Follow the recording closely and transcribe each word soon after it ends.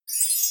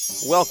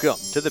Welcome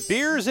to the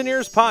Beers and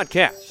Ears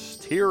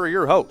podcast. Here are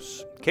your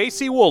hosts,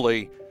 Casey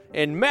Woolley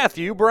and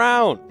Matthew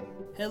Brown.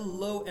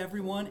 Hello,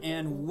 everyone,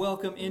 and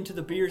welcome into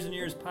the Beers and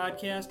Ears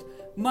podcast.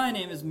 My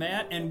name is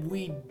Matt, and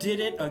we did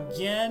it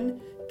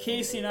again.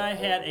 Casey and I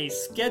had a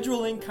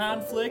scheduling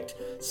conflict,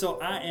 so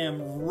I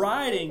am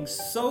riding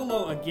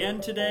solo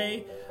again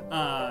today.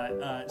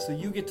 So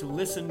you get to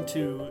listen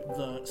to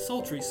the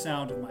sultry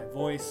sound of my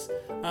voice.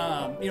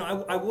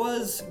 I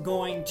was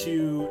going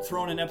to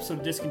throw in an episode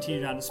of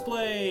Discontinued on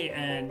Display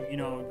and,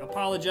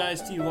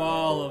 apologize to you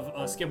all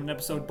of skipping an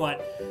episode,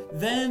 but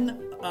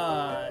then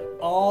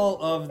all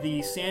of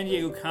the San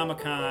Diego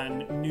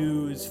Comic-Con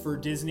news for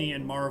Disney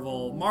and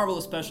Marvel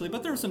especially,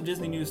 but there was some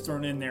Disney news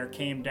thrown in there,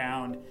 came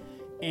down.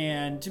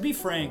 And to be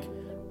frank,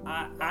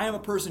 I am a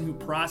person who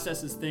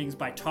processes things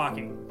by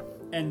talking.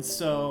 And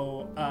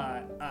so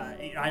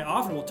I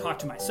often will talk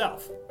to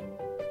myself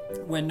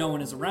when no one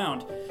is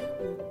around.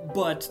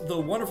 But the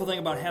wonderful thing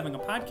about having a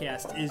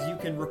podcast is you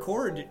can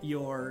record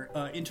your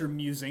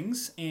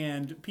intermusings,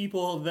 and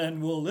people then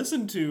will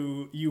listen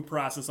to you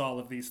process all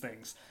of these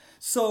things.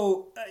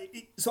 So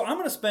I'm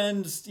going to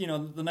spend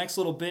the next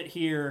little bit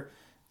here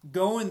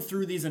going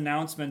through these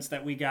announcements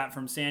that we got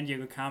from San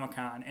Diego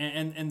Comic-Con.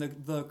 And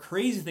the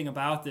crazy thing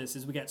about this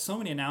is we got so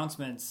many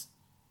announcements,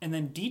 and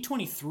then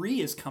D23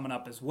 is coming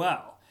up as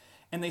well.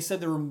 And they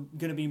said there were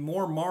going to be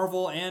more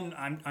Marvel and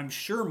I'm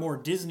sure more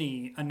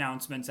Disney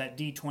announcements at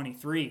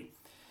D23.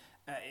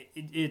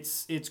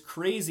 It's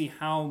crazy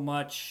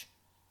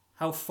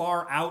how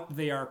far out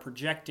they are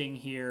projecting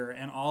here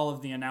and all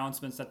of the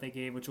announcements that they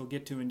gave, which we'll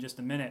get to in just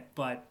a minute.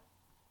 But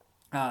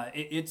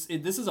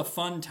this is a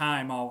fun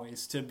time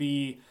always to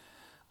be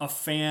a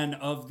fan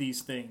of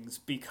these things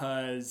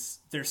because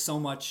there's so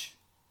much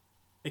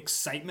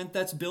excitement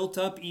that's built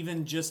up,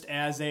 even just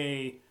as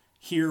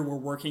here we're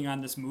working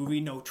on this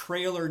movie. No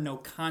trailer, no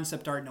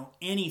concept art, no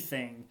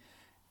anything.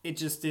 It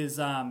just is,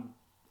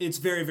 it's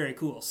very, very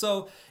cool.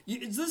 So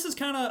this is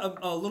kind of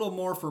a little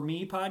more for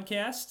me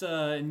podcast,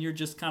 and you're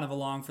just kind of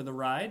along for the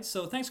ride.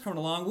 So thanks for coming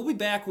along. We'll be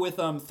back with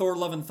Thor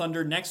Love and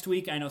Thunder next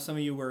week. I know some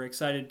of you were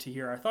excited to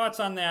hear our thoughts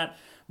on that.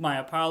 My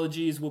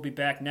apologies. We'll be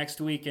back next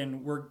week,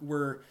 and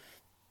we're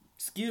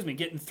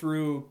getting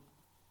through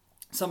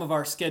some of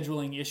our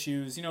scheduling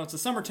issues. It's the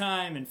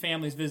summertime, and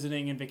families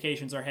visiting, and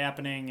vacations are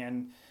happening,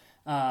 and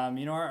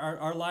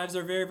our lives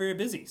are very, very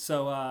busy.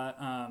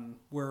 So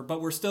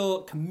we're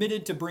still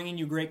committed to bringing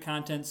you great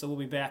content. So we'll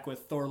be back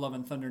with Thor: Love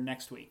and Thunder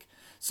next week.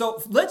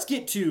 So let's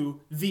get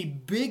to the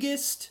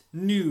biggest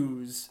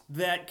news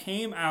that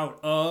came out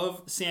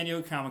of San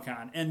Diego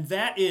Comic-Con, and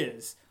that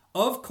is,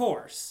 of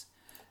course,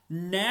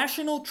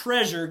 National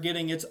Treasure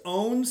getting its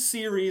own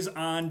series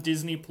on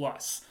Disney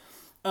Plus.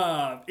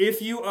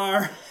 If you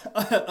are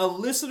a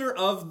listener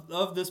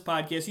of this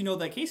podcast, you know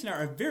that Casey and I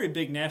are very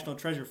big National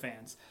Treasure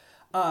fans.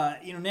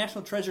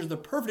 National Treasure is the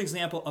perfect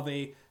example of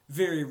a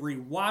very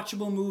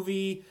rewatchable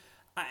movie.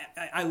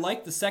 I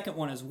like the second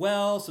one as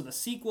well, so the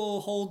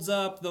sequel holds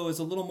up, though it's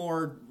a little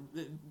more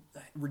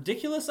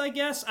ridiculous, I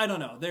guess. I don't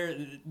know.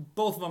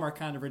 Both of them are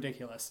kind of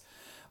ridiculous.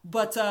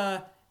 But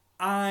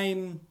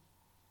I'm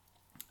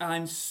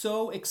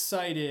so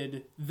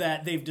excited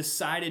that they've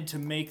decided to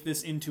make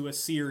this into a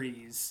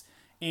series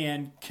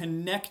and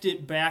connect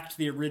it back to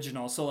the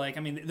original. So,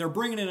 they're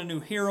bringing in a new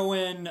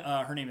heroine.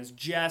 Her name is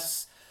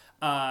Jess.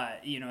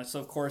 So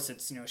of course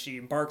it's, she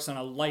embarks on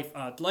a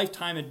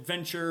lifetime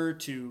adventure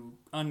to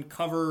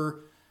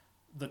uncover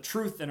the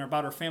truth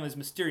about her family's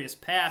mysterious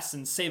past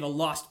and save a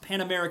lost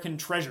Pan-American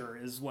treasure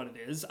is what it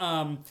is.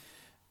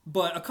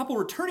 But a couple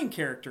returning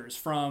characters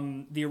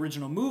from the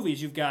original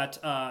movies. You've got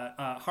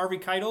Harvey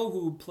Keitel,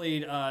 who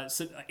played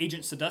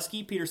Agent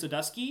Sadusky, Peter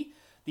Sadusky,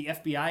 the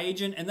FBI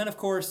agent. And then, of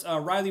course,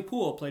 Riley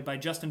Poole, played by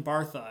Justin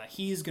Bartha.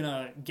 He's going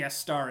to guest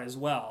star as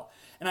well.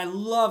 And I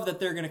love that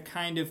they're going to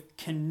kind of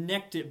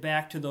connect it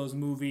back to those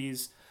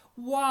movies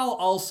while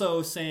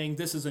also saying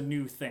this is a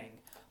new thing.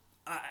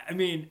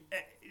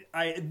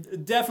 I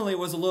definitely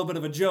was a little bit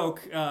of a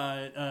joke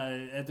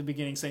at the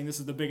beginning saying this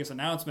is the biggest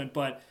announcement,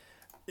 but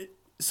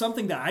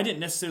something that I didn't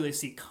necessarily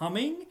see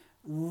coming.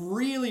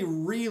 Really,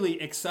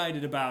 really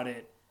excited about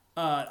it.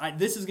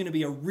 This is going to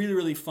be a really,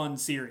 really fun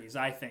series,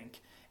 I think.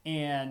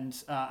 And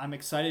I'm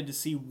excited to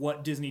see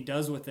what Disney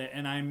does with it.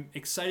 And I'm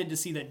excited to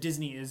see that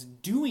Disney is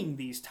doing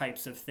these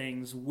types of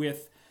things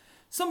with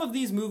some of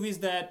these movies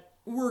that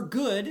were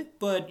good,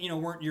 but,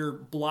 weren't your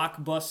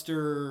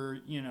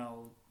blockbuster,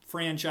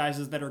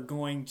 franchises that are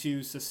going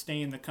to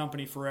sustain the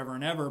company forever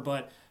and ever.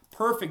 But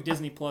perfect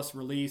Disney Plus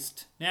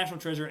released. National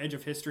Treasure: Edge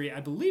of History.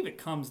 I believe it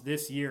comes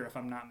this year, if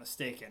I'm not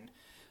mistaken.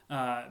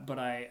 But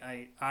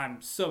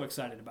I'm so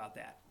excited about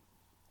that.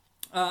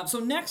 So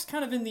next,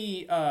 kind of in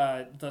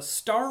the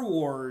Star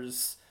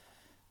Wars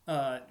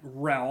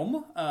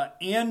realm,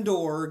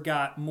 Andor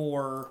got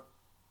more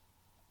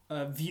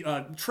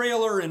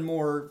trailer and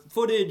more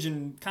footage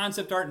and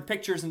concept art and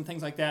pictures and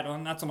things like that. Well,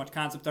 not so much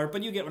concept art,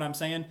 but you get what I'm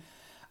saying.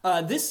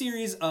 This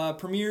series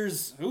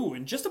premieres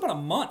in just about a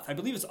month. I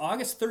believe it's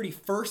August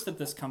 31st that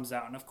this comes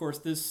out. And of course,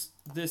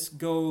 this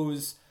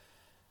goes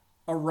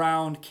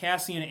around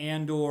Cassian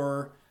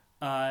Andor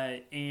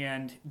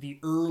and the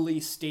early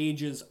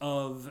stages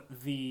of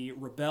the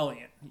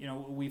rebellion. You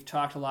know, we've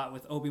talked a lot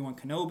with Obi-Wan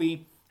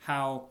Kenobi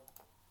how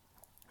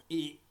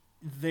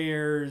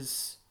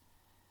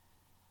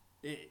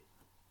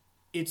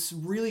it's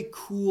really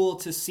cool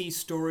to see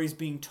stories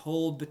being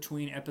told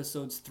between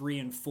episodes 3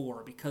 and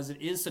 4 because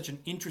it is such an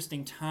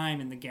interesting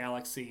time in the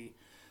galaxy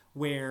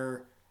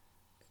where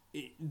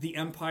the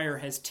Empire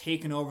has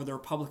taken over, the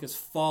Republic has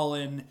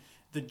fallen,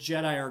 the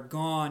Jedi are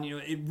gone. You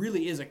know, it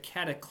really is a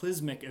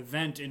cataclysmic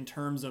event in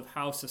terms of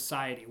how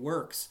society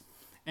works.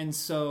 And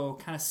so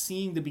kind of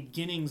seeing the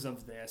beginnings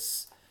of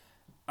this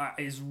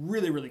is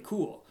really, really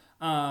cool.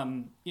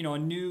 You know, a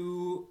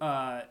new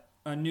droid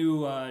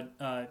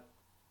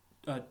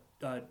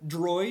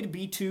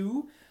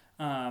B2,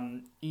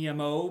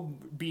 EMO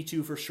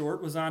B2 for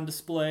short, was on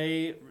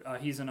display.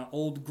 He's in an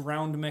old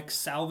ground mix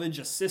salvage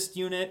assist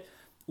unit.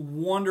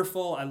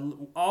 Wonderful. I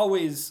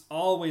always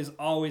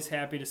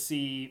happy to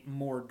see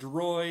more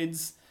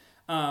droids.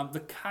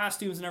 The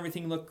costumes and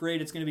everything look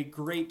great. It's going to be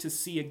great to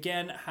see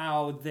again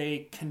how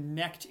they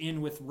connect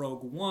in with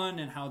Rogue One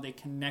and how they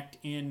connect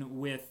in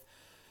with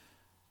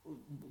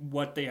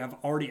what they have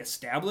already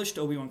established.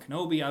 Obi-Wan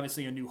Kenobi,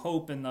 obviously A New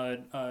Hope, and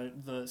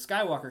the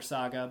Skywalker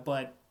saga,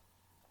 but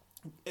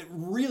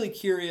really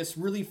curious.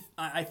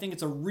 I think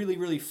it's a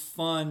really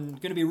fun,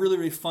 going to be a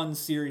really fun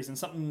series and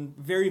something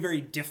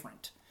very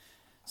different.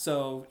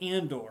 So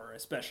Andor,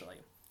 especially,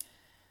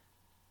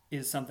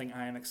 is something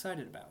I am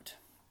excited about.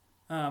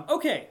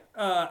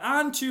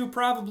 On to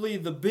probably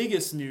the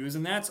biggest news,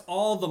 and that's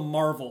all the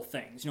Marvel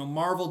things. You know,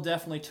 Marvel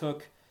definitely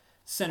took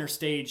center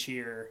stage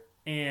here,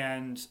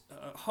 and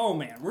oh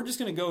man, we're just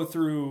going to go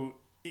through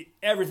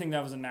everything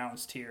that was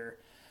announced here.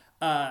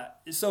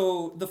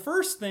 So the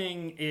first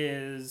thing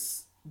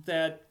is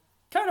that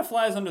kind of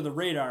flies under the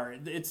radar.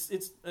 It's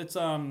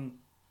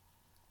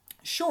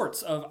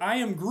shorts of I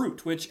Am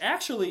Groot, which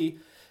actually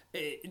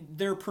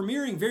they're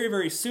premiering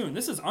very soon.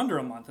 This is under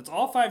a month. It's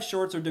all 5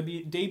 shorts are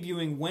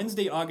debuting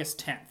Wednesday,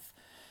 August 10th.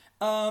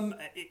 I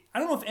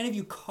don't know if any of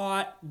you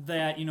caught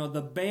that, you know,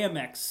 the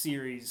Baymax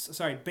series.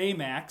 Sorry,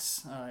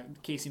 Baymax.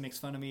 Casey makes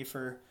fun of me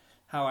for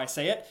how I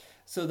say it.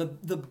 So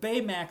the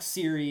Baymax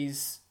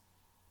series,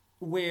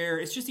 where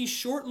it's just these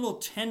short little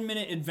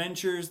 10-minute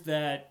adventures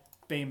that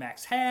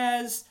Baymax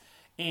has,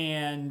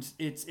 and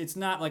it's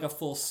not like a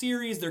full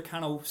series. They're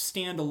kind of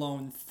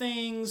standalone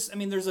things. I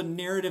mean, there's a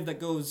narrative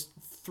that goes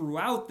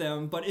throughout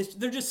them, but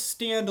they're just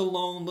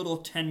standalone little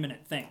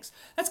 10-minute things.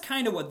 That's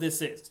kind of what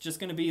this is. It's just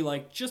going to be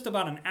like just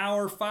about an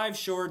hour, 5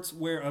 shorts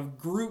of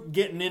Groot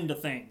getting into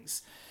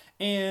things.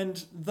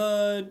 And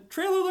the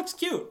trailer looks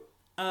cute.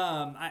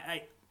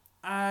 I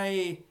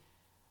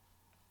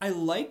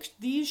liked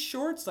these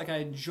shorts. Like, I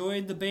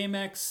enjoyed the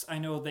Baymax. I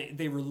know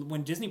they were,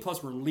 when Disney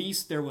Plus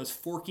released, there was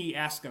Forky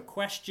Ask a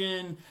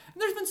Question. And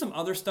there's been some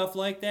other stuff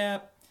like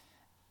that.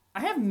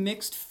 I have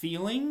mixed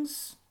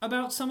feelings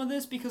about some of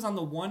this because on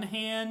the one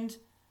hand,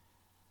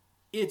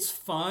 it's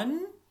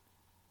fun,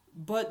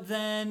 but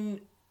then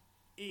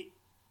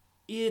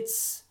they're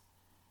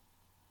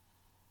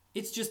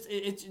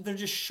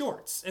just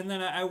shorts, and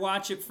then I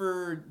watch it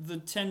for the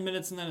 10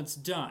 minutes and then it's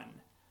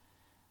done.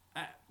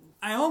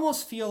 I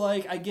almost feel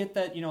like I get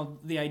that, you know,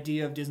 the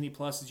idea of Disney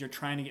Plus is you're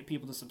trying to get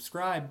people to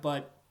subscribe,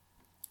 but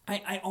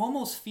I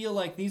almost feel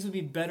like these would be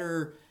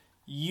better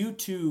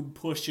YouTube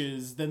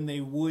pushes than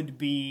they would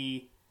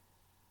be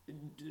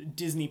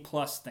Disney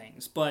Plus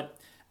things. But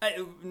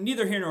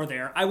neither here nor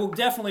there. I will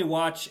definitely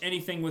watch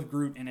anything with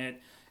Groot in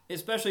it,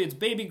 especially it's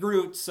Baby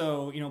Groot,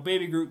 so, you know,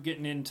 Baby Groot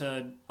getting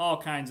into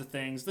all kinds of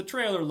things. The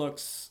trailer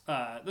looks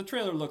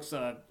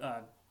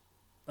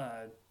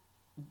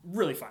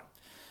really fun.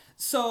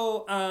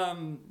 So,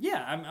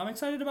 yeah, I'm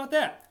excited about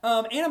that.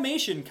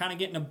 Animation kind of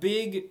getting a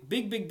big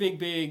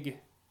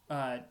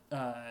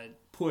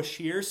push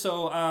here.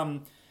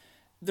 So,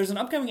 there's an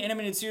upcoming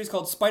animated series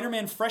called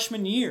Spider-Man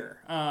Freshman Year.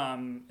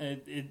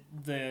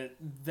 The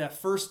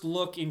first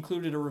look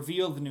included a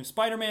reveal of the new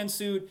Spider-Man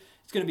suit.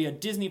 It's going to be a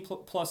Disney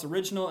Plus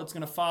original. It's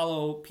going to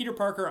follow Peter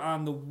Parker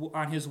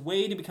on his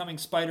way to becoming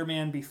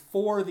Spider-Man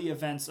before the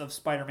events of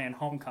Spider-Man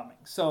Homecoming.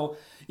 So,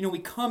 you know, we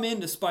come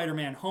into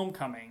Spider-Man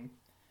Homecoming,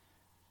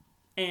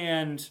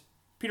 and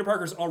Peter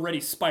Parker's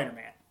already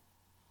Spider-Man.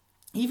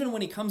 Even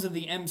when he comes in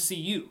the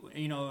MCU,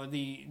 you know,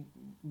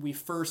 we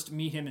first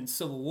meet him in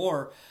Civil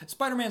War,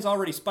 Spider-Man's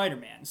already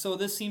Spider-Man. So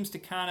this seems to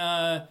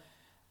kind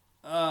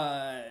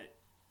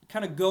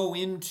of go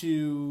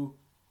into,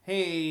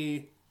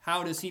 hey,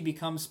 how does he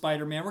become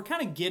Spider-Man? We're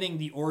kind of getting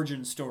the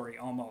origin story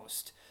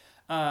almost.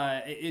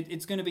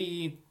 It's going to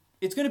be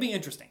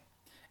interesting.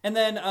 And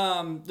then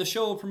the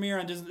show will premiere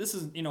on Disney. This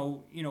is you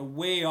know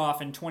way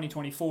off in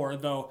 2024,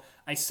 though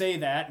I say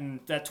that, and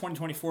that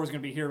 2024 is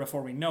going to be here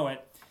before we know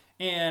it.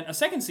 And a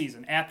second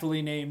season,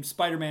 aptly named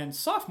Spider-Man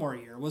Sophomore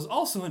Year, was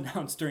also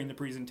announced during the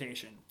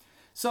presentation.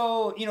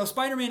 So, you know,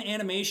 Spider-Man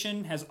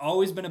animation has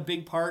always been a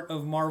big part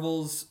of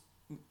Marvel's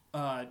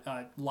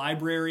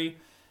library.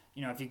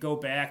 if you go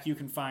back, you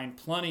can find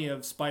plenty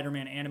of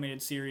Spider-Man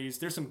animated series.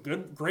 There's some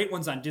great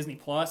ones on Disney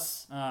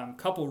Plus. A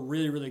couple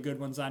really, really good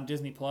ones on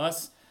Disney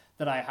Plus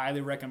that I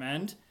highly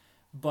recommend.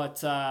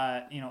 But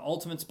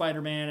Ultimate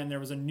Spider-Man, and there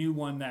was a new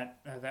one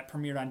that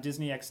premiered on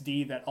Disney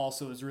XD that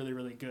also is really,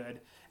 really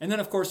good. And then,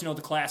 of course, the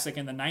classic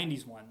and the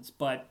 '90s ones.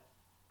 But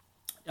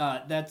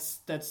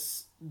it's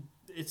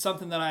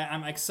something that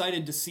I'm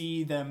excited to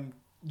see them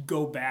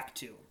go back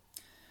to.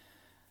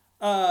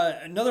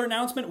 Another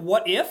announcement,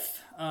 What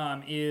If,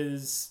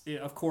 is,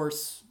 of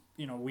course,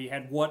 we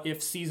had What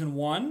If Season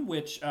 1,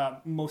 which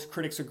most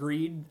critics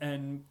agreed,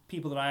 and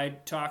people that I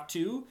talked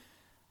to,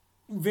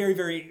 very,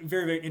 very,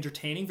 very, very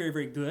entertaining, very,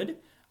 very good.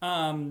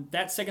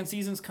 That second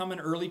season's coming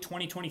early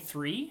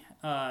 2023.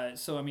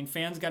 So,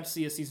 fans got to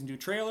see a Season 2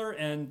 trailer,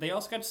 and they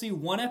also got to see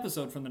one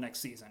episode from the next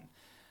season.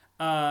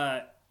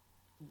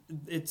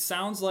 It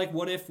sounds like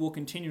What If will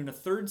continue in a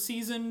third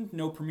season,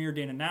 no premiere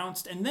date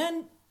announced, and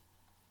then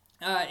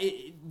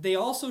they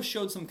also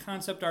showed some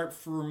concept art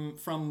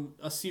from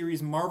a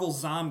series, Marvel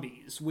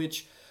Zombies,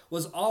 which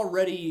was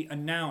already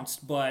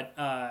announced, but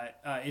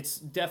it's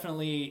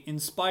definitely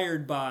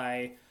inspired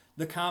by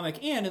the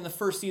comic. And in the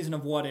first season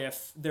of What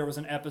If, there was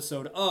an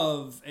episode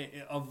of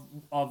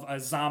a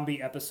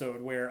zombie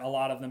episode where a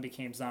lot of them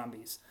became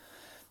zombies.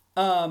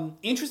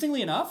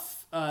 Interestingly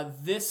enough,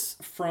 this,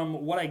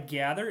 from what I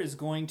gather, is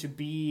going to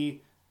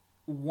be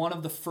one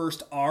of the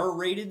first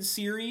R-rated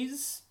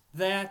series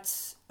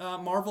that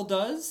Marvel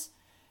does.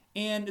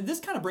 And this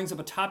kind of brings up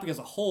a topic as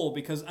a whole,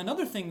 because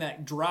another thing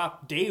that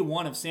dropped day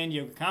one of San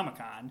Diego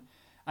Comic-Con,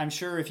 I'm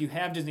sure if you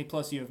have Disney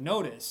Plus you have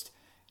noticed,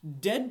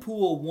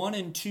 Deadpool 1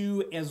 and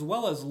 2 as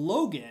well as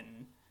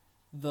Logan,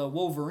 the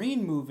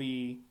Wolverine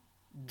movie,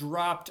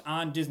 dropped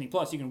on Disney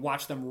Plus. You can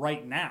watch them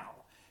right now.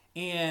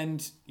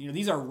 And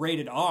these are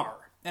rated R.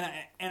 And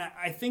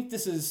I think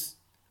this is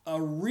a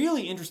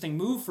really interesting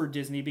move for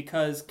Disney,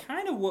 because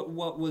kind of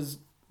what was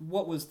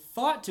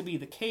thought to be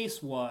the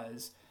case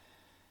was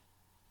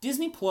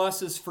Disney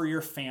Plus is for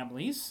your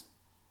families,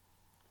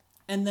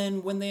 and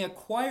then when they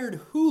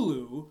acquired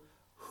Hulu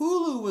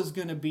was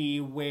going to be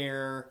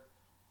where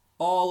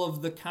all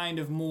of the kind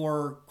of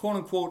more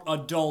quote-unquote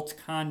adult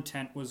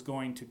content was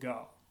going to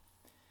go.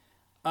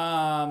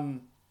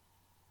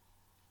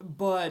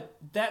 But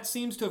that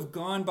seems to have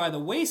gone by the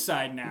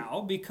wayside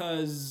now,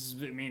 because,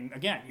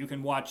 again, you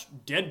can watch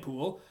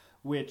Deadpool,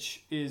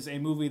 which is a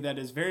movie that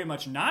is very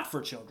much not for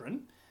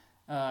children.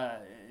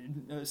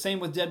 Same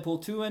with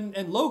Deadpool 2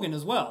 and Logan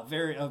as well.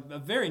 A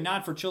very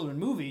not for children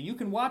movie. You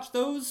can watch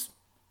those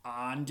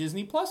on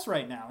Disney Plus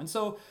right now. And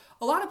so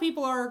a lot of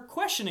people are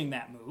questioning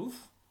that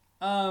move.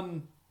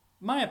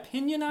 My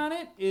opinion on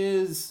it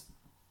is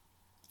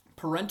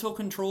parental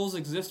controls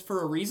exist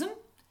for a reason.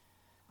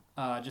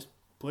 Just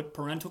put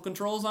parental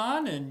controls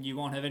on and you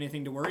won't have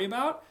anything to worry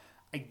about.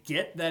 I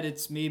get that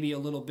it's maybe a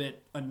little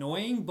bit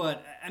annoying,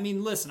 but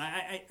listen,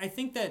 I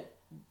think that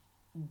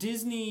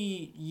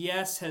Disney,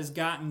 yes, has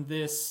gotten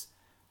this,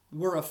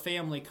 we're a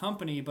family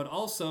company, but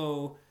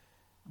also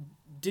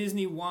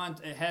Disney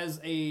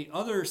has a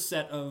other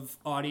set of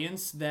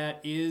audience that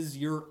is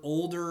your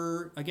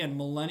older, again,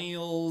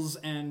 millennials,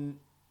 and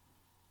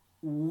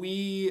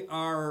we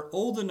are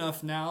old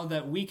enough now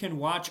that we can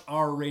watch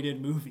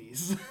R-rated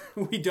movies.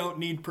 We don't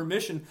need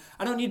permission.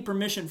 I don't need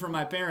permission from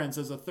my parents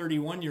as a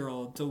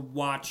 31-year-old to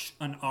watch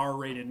an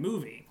R-rated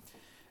movie.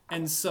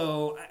 And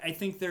so I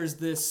think there's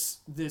these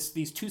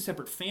two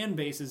separate fan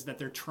bases that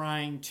they're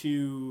trying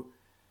to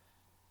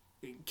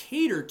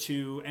cater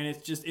to, and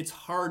it's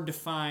hard to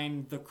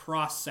find the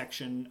cross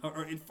section,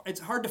 or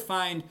it's hard to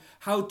find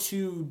how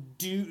to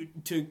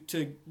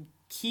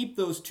keep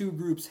those two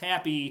groups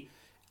happy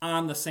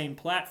on the same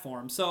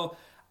platform. So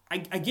I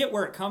get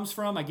where it comes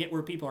from, I get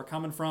where people are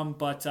coming from,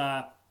 but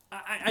I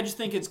just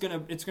think it's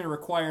gonna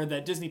require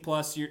that Disney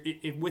Plus,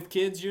 with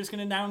kids, you're just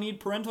gonna now need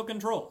parental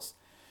controls.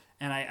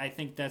 And I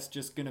think that's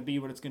just going to be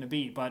what it's going to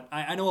be. But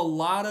I know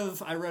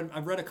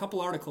I've read a couple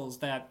articles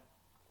that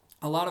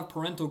a lot of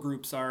parental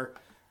groups are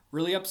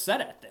really upset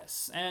at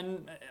this.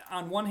 And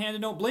on one hand, I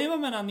don't blame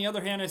them. And on the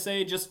other hand, I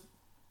say just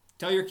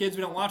tell your kids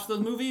we don't watch those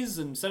movies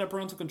and set up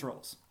parental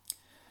controls.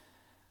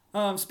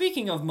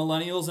 Speaking of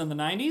millennials and the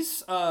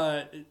 90s,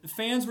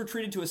 fans were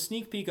treated to a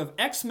sneak peek of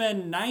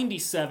X-Men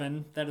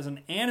 97. That is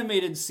an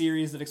animated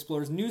series that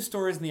explores new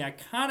stories in the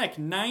iconic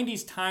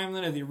 90s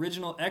timeline of the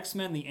original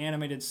X-Men, the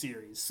animated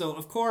series. So,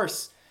 of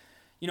course,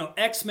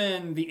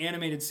 X-Men, the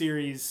animated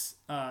series,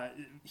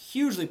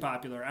 hugely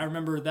popular. I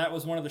remember that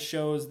was one of the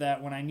shows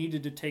that when I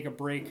needed to take a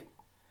break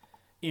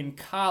in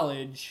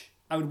college,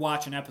 I would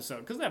watch an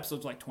episode, because the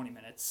episode's like 20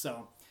 minutes,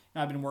 so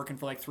I've been working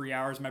for like 3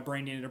 hours. My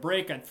brain needed a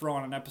break. I'd throw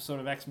on an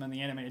episode of X-Men,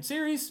 the animated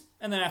series,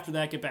 and then after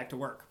that, get back to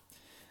work.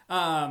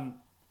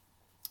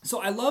 So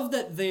I love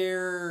that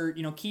they're,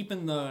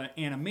 keeping the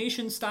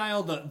animation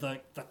style, the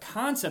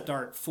concept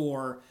art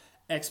for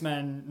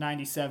X-Men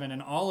 97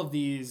 and all of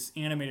these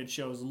animated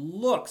shows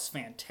looks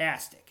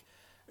fantastic.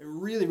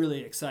 Really,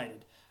 really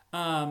excited.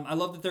 I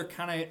love that they're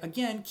kind of,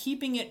 again,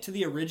 keeping it to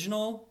the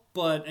original,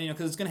 but,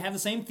 because it's going to have the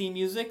same theme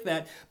music,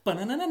 that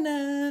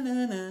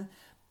ba-na-na-na-na-na-na,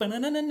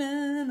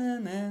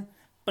 Ba-na-na-na-na-na,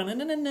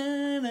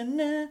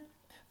 ba-na-na-na-na-na,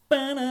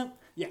 ba-na.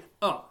 Yeah.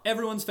 Oh,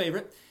 everyone's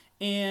favorite.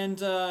 And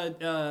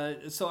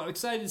so I'm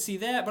excited to see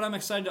that, but I'm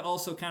excited to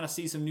also kind of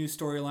see some new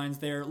storylines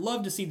there.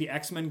 Love to see the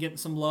X-Men getting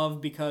some love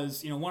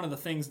because, one of the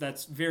things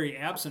that's very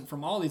absent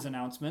from all these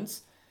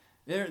announcements,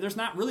 there's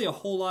not really a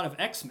whole lot of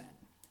X-Men.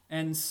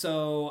 And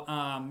so,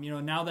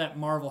 now that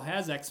Marvel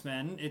has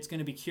X-Men, it's going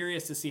to be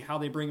curious to see how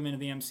they bring them into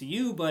the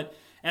MCU, but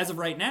as of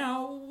right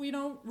now, we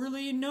don't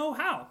really know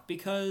how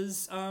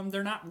because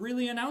they're not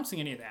really announcing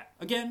any of that.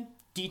 Again,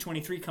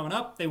 D23 coming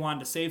up. They wanted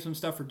to save some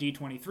stuff for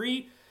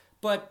D23,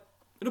 but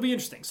it'll be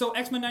interesting. So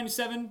X-Men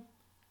 97,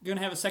 going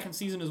to have a second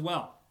season as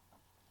well.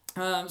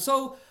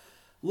 So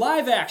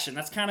live action,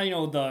 that's kind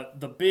of,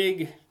 the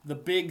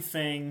big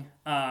thing.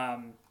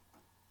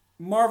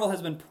 Marvel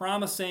has been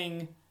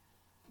promising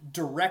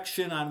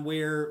direction on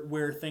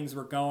where things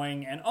were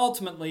going, and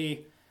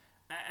ultimately,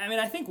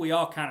 I think we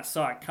all kind of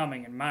saw it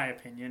coming, in my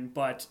opinion,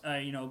 but,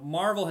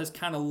 Marvel has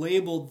kind of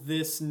labeled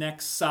this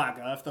next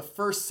saga. If the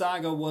first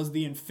saga was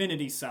the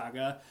Infinity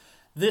Saga,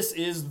 this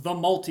is the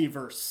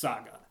Multiverse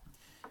Saga.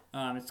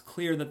 It's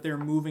clear that they're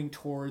moving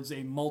towards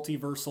a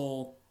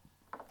multiversal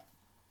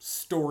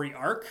story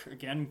arc.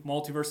 Again,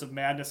 Multiverse of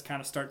Madness kind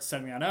of starts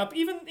setting that up.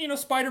 Even,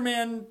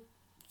 Spider-Man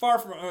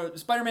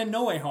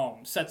No Way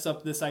Home sets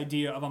up this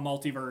idea of a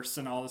multiverse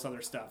and all this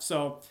other stuff.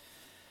 So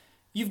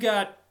you've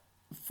got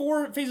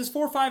phases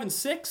 4, 5, and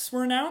 6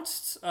 were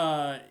announced.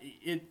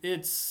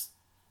 It's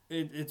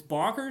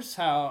bonkers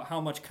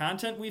how much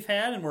content we've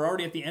had, and we're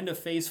already at the end of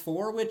phase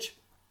 4, which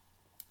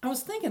I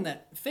was thinking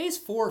that phase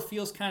 4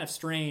 feels kind of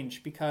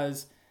strange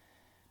because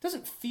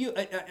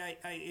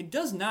it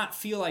does not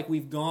feel like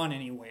we've gone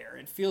anywhere.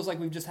 It feels like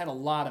we've just had a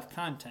lot of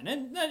content,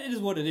 and that is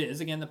what it is.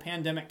 Again, the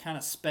pandemic kind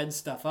of sped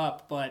stuff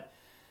up, but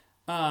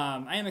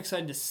I am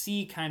excited to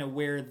see kind of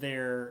where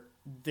they're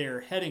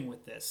heading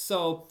with this.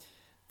 So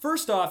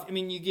first off,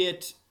 you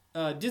get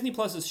Disney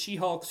Plus's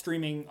She-Hulk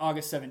streaming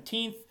August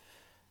 17th.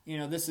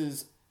 This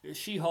is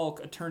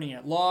She-Hulk Attorney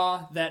at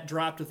Law. That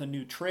dropped with a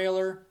new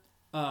trailer.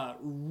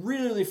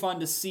 Really fun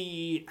to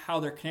see how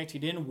they're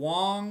connected in.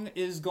 Wong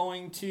is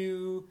going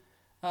to,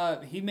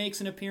 he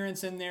makes an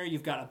appearance in there.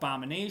 You've got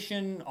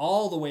Abomination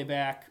all the way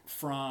back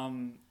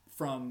from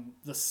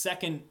the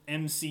second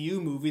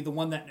MCU movie, the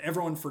one that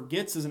everyone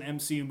forgets is an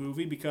MCU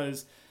movie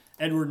because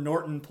Edward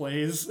Norton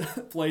plays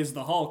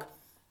the Hulk.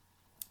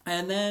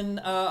 And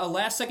then a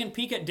last second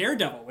peek at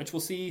Daredevil, which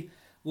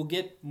we'll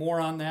get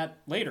more on that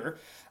later.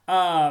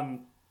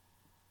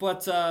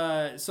 But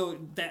so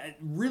that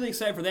really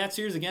excited for that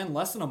series. Again,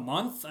 less than a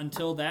month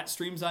until that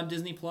streams on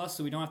Disney Plus,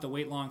 so we don't have to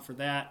wait long for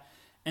that.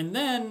 And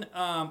then,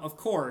 of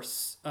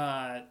course,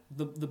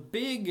 the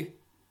big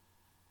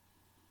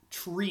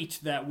treat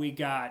that we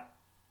got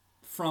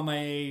from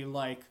a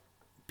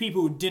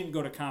people who didn't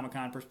go to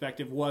Comic-Con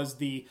perspective was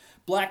the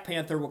Black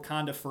Panther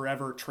Wakanda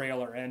Forever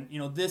trailer. And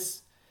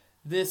this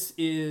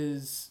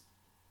is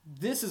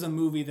a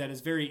movie that is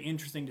very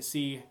interesting to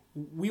see.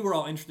 We were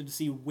all interested to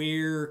see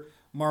where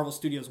Marvel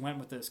Studios went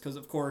with this because,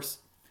 of course,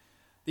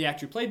 the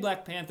actor who played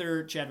Black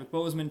Panther, Chadwick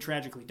Boseman,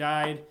 tragically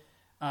died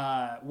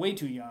way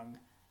too young.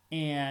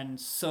 And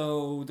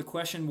so the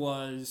question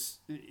was,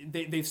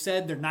 they've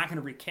said they're not going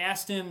to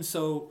recast him,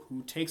 so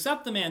who takes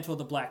up the mantle of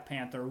the Black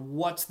Panther?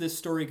 What's this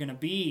story going to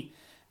be?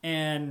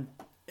 And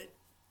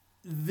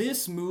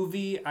this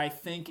movie, I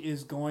think,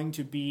 is going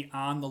to be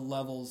on the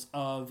levels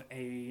of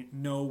a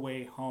No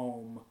Way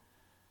Home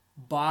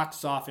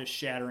box office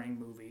shattering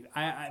movie.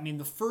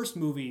 The first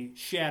movie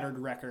shattered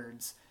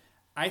records.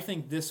 I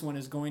think this one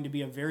is going to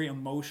be a very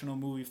emotional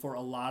movie for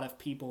a lot of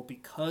people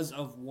because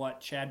of what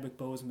Chadwick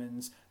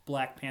Boseman's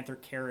Black Panther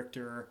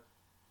character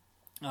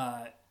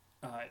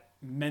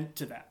meant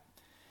to them.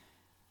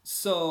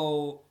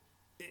 So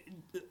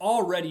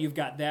already you've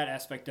got that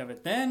aspect of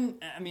it. Then,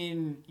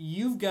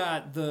 you've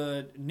got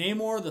the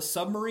Namor the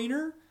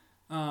Submariner,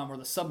 or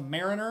the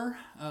Submariner.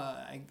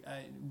 I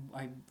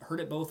heard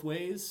it both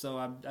ways, so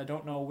I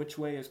don't know which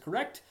way is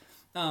correct.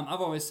 I've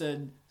always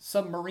said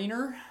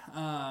Submariner.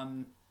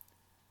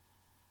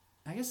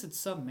 I guess it's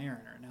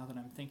Submariner now that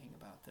I'm thinking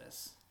about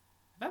this.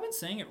 Have I been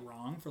saying it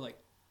wrong for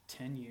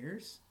 10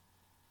 years?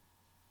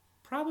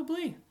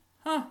 Probably.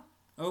 Huh.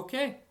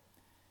 Okay.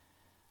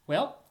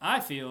 Well, I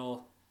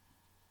feel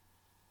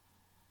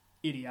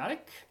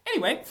idiotic.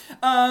 Anyway,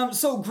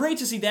 so great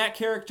to see that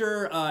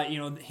character.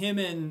 Him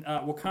and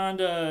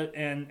Wakanda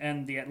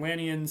and the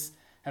Atlanteans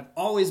have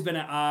always been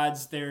at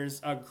odds. There's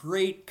a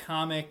great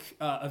comic,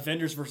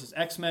 Avengers vs.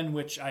 X-Men,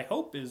 which I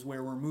hope is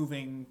where we're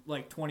moving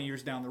 20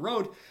 years down the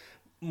road.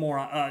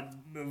 More,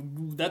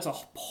 that's a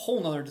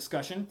whole nother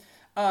discussion.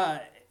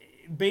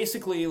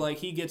 Basically,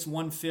 he gets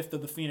 1/5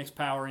 of the Phoenix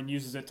power and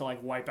uses it to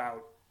wipe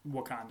out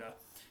Wakanda.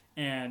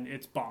 And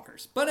it's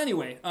bonkers. But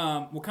anyway,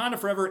 Wakanda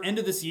Forever, end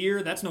of this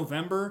year. That's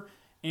November.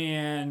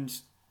 And,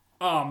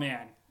 oh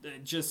man,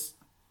 just,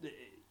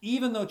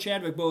 even though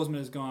Chadwick Boseman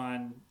is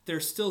gone,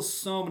 there's still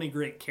so many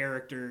great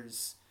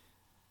characters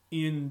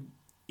in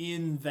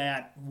in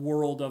that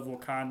world of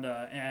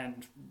Wakanda,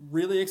 and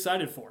really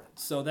excited for it.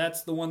 So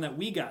that's the one that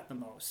we got the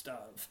most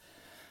of.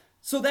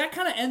 So that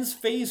kind of ends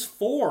Phase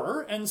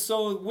 4, and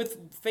so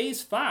with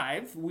Phase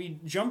 5, we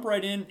jump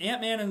right in.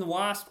 Ant-Man and the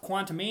Wasp: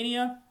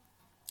 Quantumania.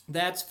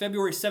 That's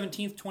February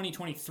 17th,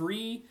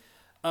 2023.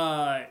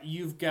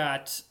 You've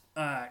got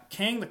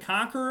Kang the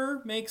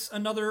Conqueror makes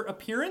another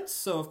appearance.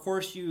 So, of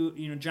course,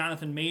 you know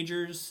Jonathan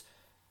Majors,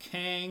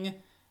 Kang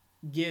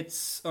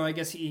gets, or I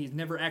guess he's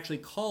never actually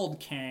called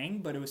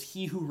Kang, but it was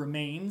He Who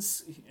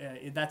Remains.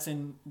 That's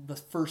in the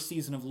first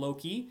season of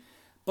Loki.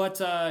 But,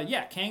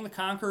 yeah, Kang the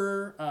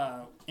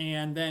Conqueror,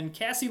 and then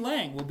Cassie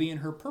Lang will be in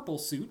her purple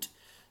suit.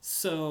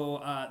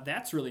 So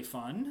that's really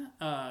fun.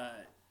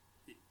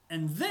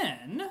 And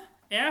then,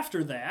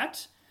 after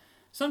that,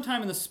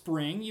 sometime in the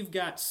spring, you've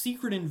got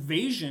Secret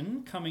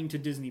Invasion coming to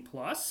Disney+.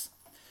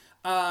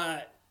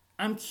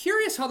 I'm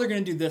curious how they're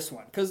going to do this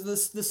one,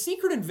 because the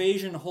Secret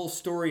Invasion whole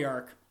story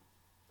arc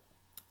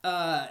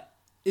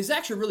is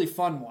actually a really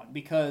fun one,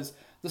 because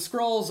the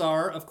Skrulls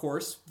are, of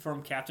course,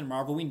 from Captain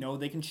Marvel, we know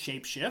they can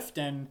shapeshift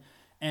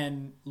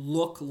and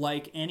look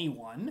like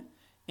anyone.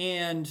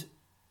 And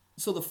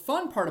so the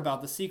fun part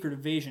about the Secret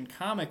Invasion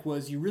comic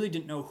was you really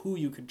didn't know who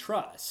you could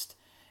trust,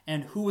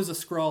 and who was a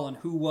Skrull and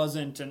who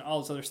wasn't, and all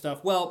this other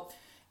stuff. Well,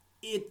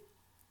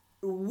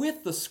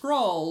 with the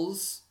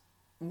Skrulls,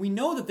 we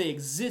know that they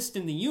exist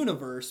in the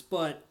universe,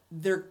 but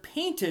they're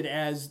painted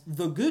as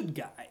the good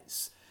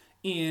guys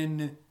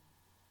in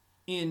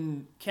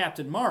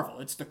Captain Marvel.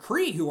 It's the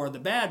Kree who are the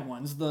bad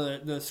ones. The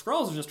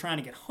Skrulls are just trying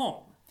to get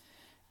home.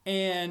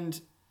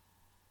 And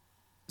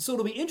so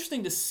it'll be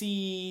interesting to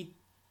see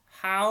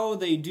how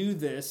they do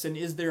this, and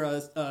is there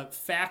a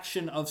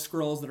faction of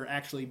Skrulls that are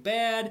actually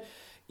bad?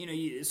 You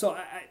know, so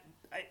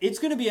it's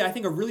going to be, I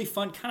think, a really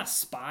fun kind of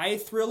spy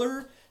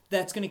thriller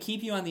that's going to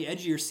keep you on the edge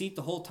of your seat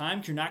the whole time,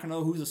 because you're not going to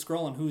know who's a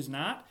Skrull and who's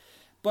not.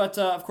 But,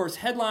 of course,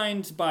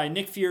 headlined by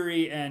Nick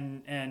Fury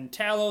and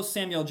Talos,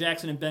 Samuel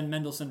Jackson and Ben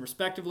Mendelsohn,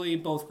 respectively,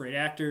 both great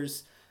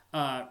actors.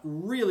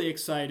 Really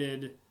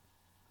excited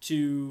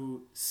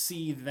to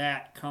see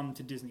that come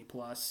to Disney+.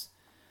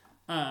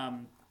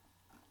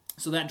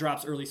 So that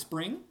drops early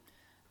spring.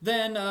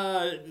 Then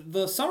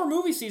the summer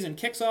movie season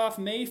kicks off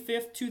May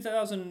 5th,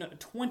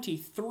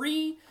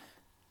 2023.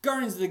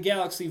 Guardians of the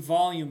Galaxy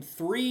Volume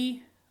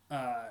 3.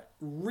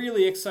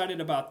 Really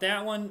excited about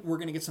that one. We're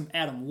going to get some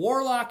Adam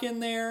Warlock in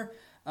there.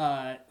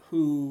 I'm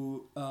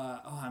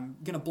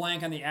gonna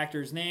blank on the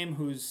actor's name.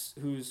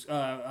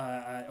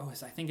 I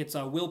think it's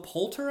Will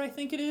Poulter. I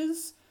think it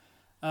is.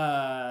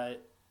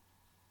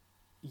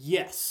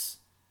 Yes,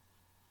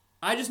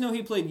 I just know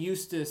he played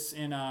Eustace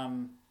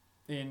in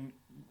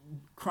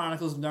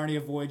Chronicles of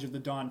Narnia: Voyage of the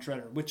Dawn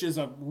Treader, which is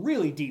a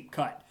really deep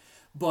cut,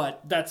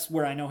 but that's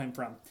where I know him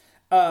from.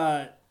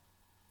 I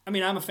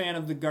mean, I'm a fan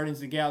of the Guardians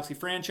of the Galaxy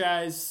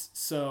franchise,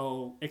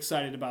 so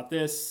excited about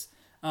this.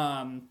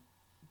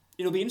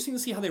 It'll be interesting to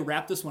see how they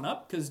wrap this one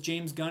up, because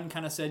James Gunn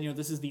kind of said,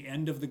 this is the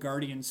end of the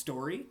Guardian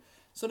story.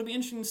 So it'll be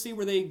interesting to see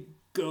where they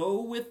go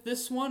with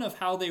this one, of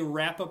how they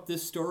wrap up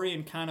this story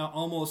and kind of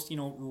almost,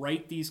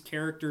 write these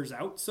characters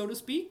out, so to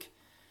speak.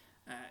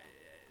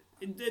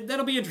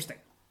 That'll be interesting.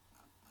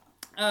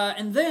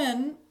 And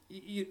then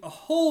a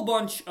whole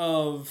bunch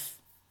of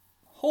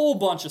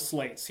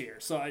slates here.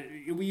 So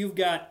you've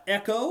got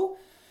Echo.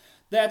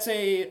 That's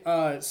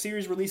a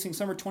series releasing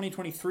summer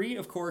 2023.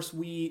 Of course,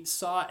 we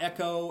saw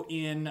Echo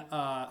in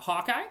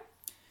Hawkeye.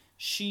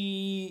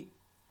 She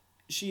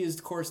is,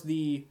 of course,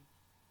 the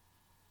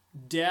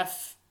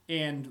deaf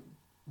and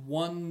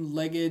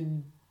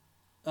one-legged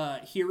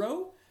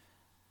hero.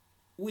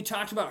 We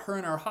talked about her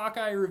in our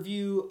Hawkeye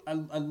review.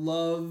 I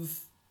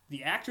love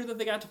the actor that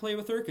they got to play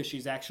with her, because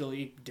she's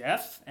actually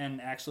deaf and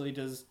actually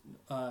does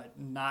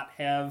not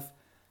have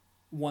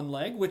one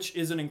leg, which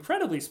is an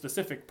incredibly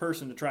specific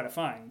person to try to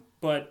find.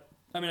 But,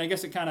 I mean, I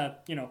guess it kind of,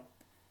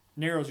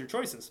 narrows your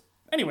choices.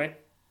 Anyway,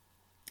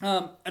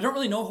 I don't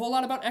really know a whole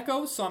lot about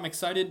Echo, so I'm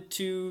excited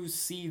to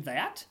see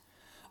that.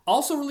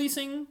 Also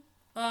releasing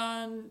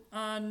on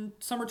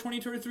summer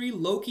 2023,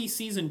 Loki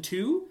Season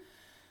 2,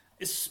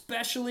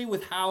 especially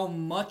with how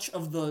much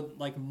of the,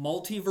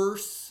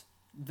 multiverse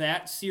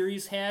that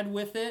series had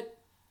with it.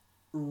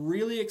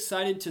 Really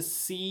excited to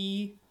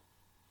see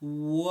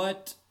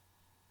what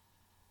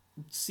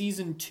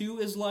Season 2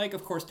 is like.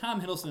 Of course,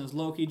 Tom Hiddleston as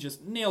Loki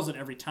just nails it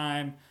every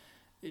time.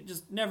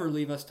 Just never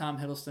leave us Tom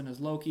Hiddleston as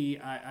Loki.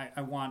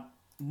 I want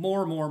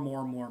more.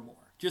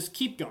 Just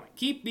keep going.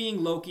 Keep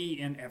being Loki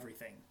in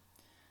everything.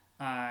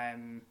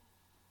 I'm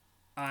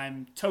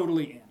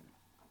totally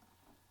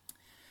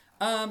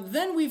in.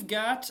 Then we've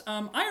got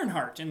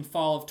Ironheart in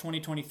fall of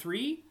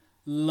 2023.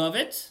 Love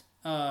it.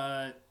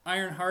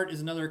 Ironheart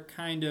is another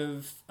kind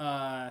of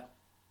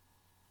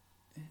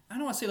I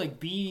don't want to say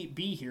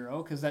B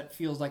hero, because that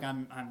feels like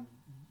I'm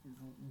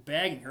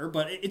bagging her,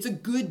 but it's a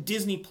good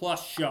Disney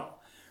Plus show.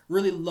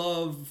 Really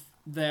love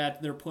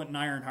that they're putting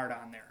Ironheart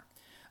on there.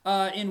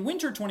 In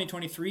winter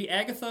 2023,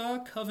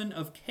 Agatha, Coven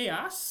of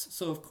Chaos.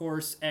 So, of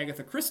course,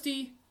 Agatha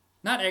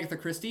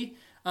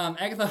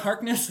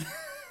Harkness.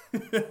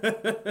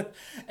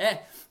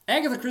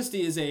 Agatha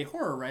Christie is a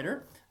horror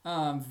writer.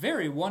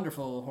 Very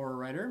wonderful horror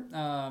writer.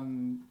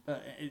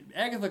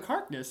 Agatha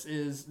Harkness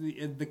is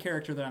the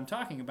character that I'm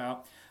talking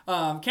about.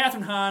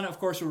 Catherine Hahn, of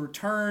course, will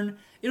return.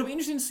 It'll be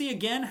interesting to see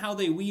again how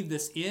they weave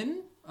this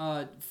in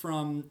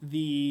from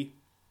the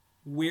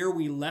where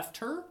we left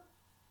her.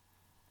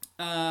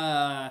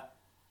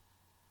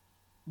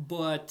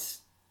 But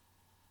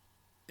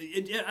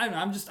I don't know.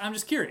 I'm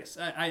just curious.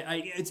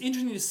 It's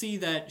interesting to see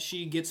that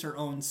she gets her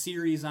own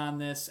series on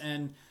this,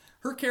 and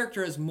her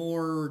character has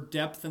more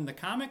depth in the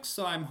comics.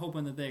 So I'm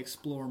hoping that they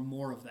explore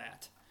more of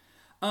that.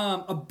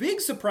 A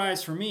big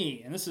surprise for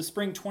me, and this is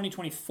spring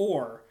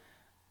 2024,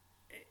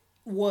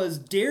 was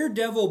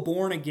Daredevil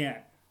Born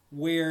Again,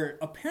 where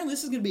apparently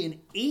this is going to be an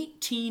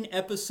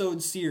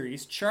 18-episode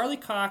series. Charlie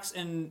Cox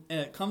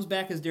comes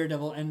back as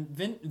Daredevil, and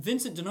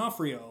Vincent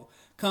D'Onofrio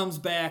comes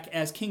back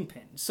as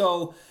Kingpin.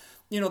 So,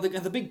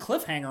 the big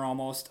cliffhanger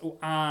almost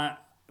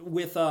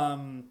with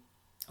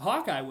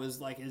Hawkeye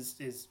was like,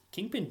 is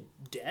Kingpin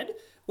dead?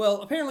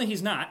 Well, apparently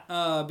he's not,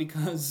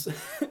 because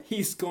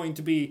he's going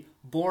to be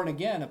born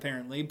again,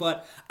 apparently.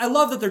 But I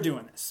love that they're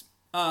doing this.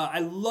 I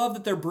love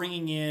that they're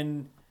bringing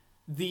in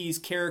these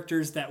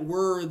characters that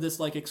were this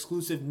like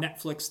exclusive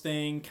Netflix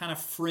thing, kind of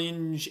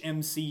fringe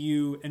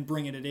MCU, and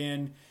bringing it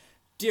in.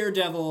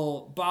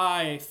 Daredevil,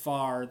 by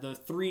far, the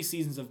 3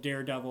 seasons of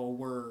Daredevil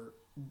were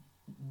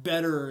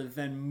better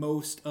than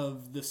most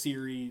of the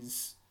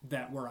series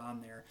that were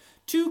on there.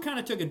 2 kind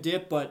of took a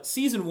dip, but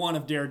season 1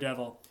 of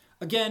Daredevil,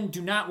 again,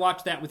 do not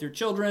watch that with your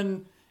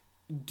children.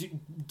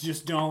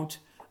 Just don't.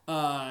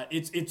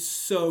 It's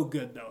so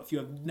good, though. If you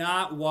have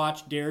not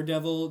watched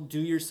Daredevil,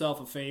 do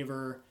yourself a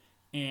favor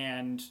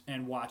and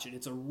watch it.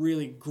 It's a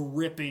really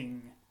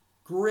gripping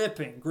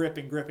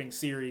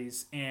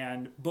series,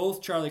 and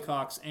both Charlie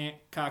Cox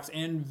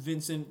and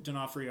Vincent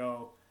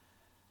D'Onofrio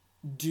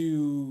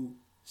do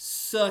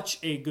such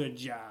a good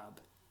job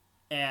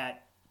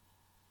at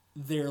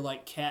their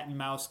like cat and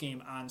mouse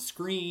game on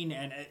screen,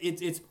 and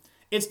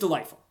it's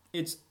delightful.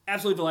 It's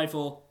absolutely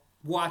delightful.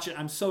 Watch it.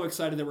 I'm so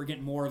excited that we're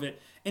getting more of it.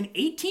 And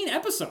 18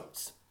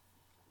 episodes.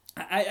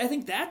 I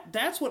think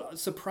that's what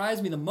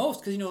surprised me the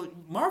most, because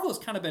Marvel has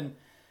kind of been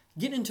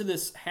getting into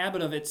this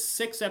habit of it's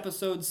 6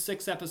 episodes,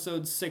 6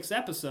 episodes, 6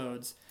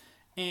 episodes,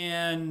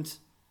 and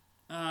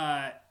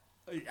I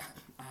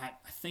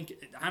think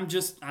I'm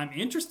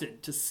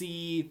interested to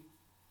see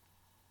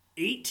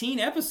 18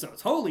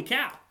 episodes. Holy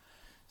cow!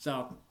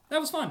 So that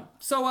was fun.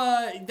 So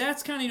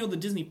that's kind of the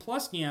Disney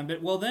Plus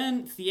gambit. Well,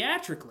 then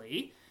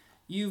theatrically,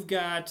 you've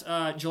got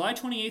July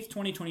 28th,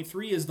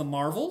 2023 is The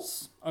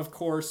Marvels. Of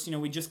course,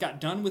 we just got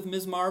done with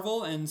Ms.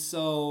 Marvel, and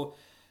so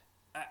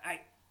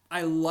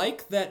I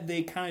like that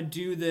they kind of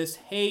do this,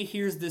 hey,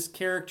 here's this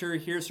character,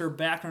 here's her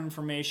background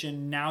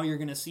information, now you're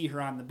going to see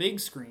her on the big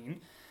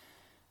screen.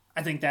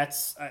 I think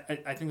that's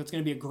going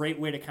to be a great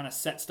way to kind of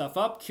set stuff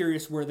up.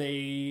 Curious where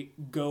they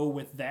go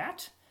with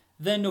that.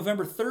 Then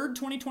November 3rd,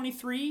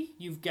 2023,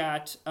 you've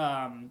got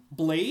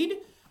Blade.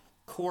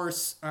 Of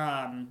course,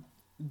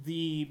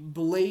 the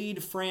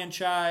Blade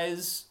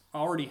franchise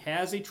already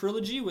has a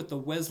trilogy with the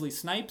Wesley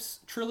Snipes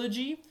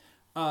trilogy,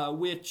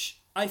 which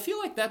I feel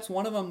like that's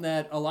one of them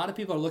that a lot of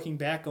people are looking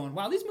back going,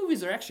 wow, these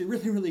movies are actually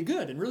really, really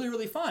good and really,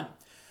 really fun.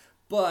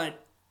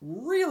 But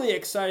really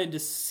excited to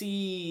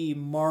see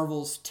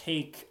Marvel's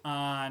take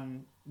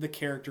on the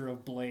character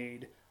of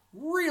Blade.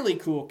 Really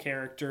cool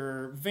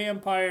character,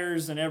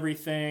 vampires and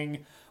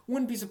everything.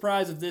 Wouldn't be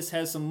surprised if this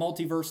has some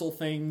multiversal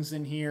things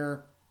in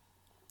here.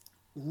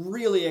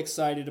 Really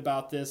excited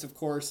about this. Of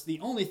course, the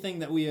only thing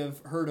that we have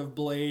heard of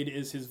Blade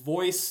is his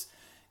voice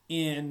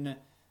in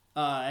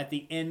at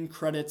the end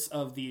credits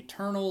of the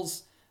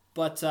Eternals,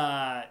 but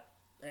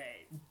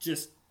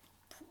just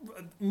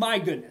my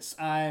goodness,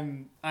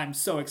 I'm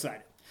so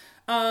excited.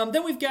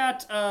 Then we've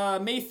got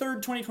May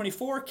 3rd,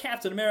 2024,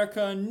 Captain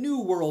America: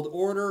 New World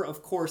Order.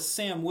 Of course,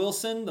 Sam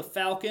Wilson, the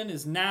Falcon,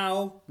 is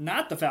now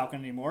not the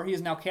Falcon anymore. He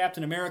is now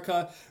Captain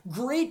America.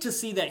 Great to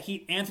see that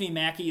Anthony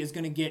Mackie is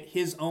going to get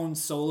his own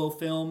solo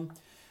film.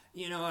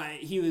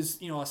 He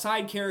was, a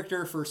side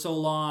character for so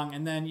long,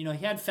 and then, he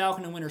had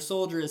Falcon and Winter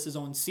Soldier as his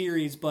own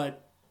series,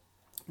 but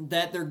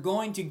that they're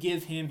going to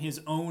give him his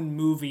own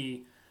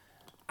movie,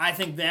 I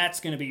think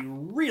that's going to be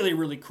really,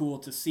 really cool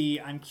to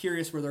see. I'm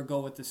curious where they'll go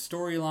with the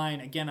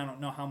storyline. Again, I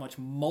don't know how much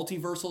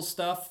multiversal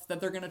stuff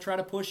that they're going to try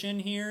to push in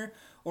here,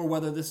 or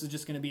whether this is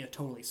just going to be a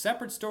totally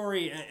separate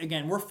story.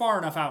 Again, we're far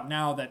enough out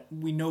now that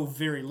we know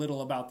very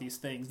little about these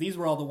things. These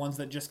were all the ones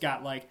that just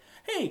got like,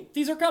 hey,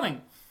 these are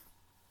coming.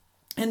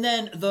 And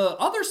then the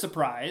other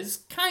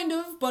surprise, kind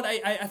of, but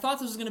I thought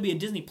this was going to be a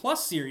Disney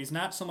Plus series,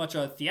 not so much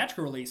a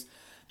theatrical release.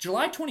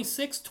 July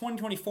 26,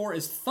 2024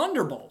 is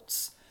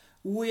Thunderbolts,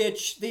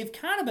 which they've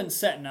kind of been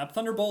setting up.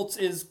 Thunderbolts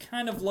is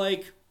kind of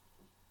like,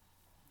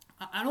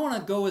 I don't want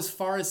to go as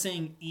far as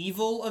saying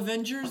evil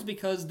Avengers,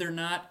 because they're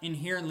not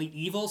inherently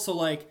evil. So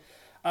like,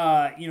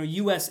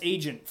 U.S.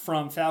 Agent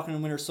from Falcon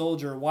and Winter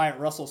Soldier, Wyatt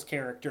Russell's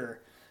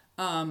character,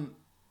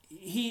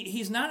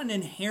 he's not an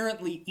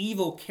inherently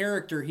evil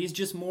character. He's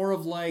just more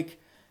of like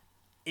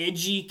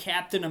edgy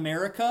Captain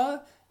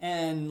America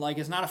and like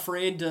is not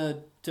afraid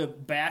to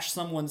bash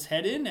someone's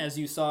head in, as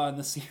you saw in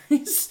the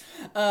series.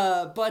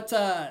 I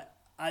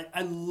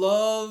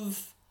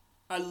love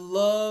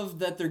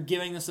that they're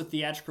giving this a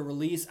theatrical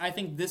release. I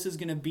think this is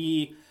going to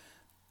be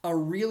a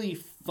really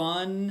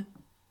fun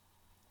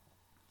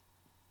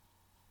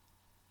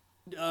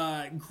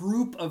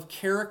group of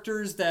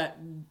characters that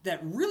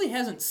really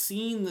hasn't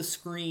seen the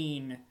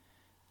screen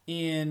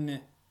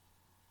in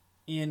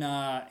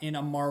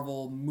a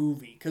Marvel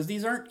movie, because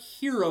these aren't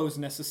heroes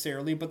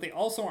necessarily, but they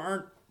also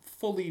aren't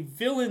fully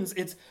villains.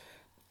 It's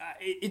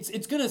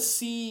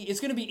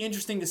gonna be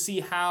interesting to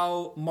see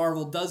how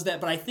Marvel does that,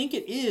 but I think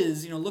it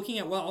is, looking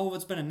at all of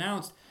what's been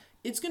announced,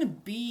 it's gonna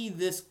be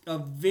a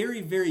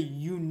very, very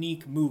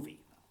unique movie.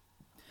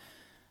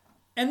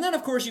 And then,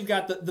 of course, you've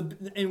got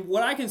and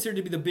what I consider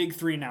to be the big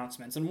three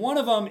announcements, and one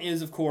of them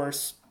is, of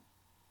course,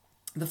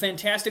 the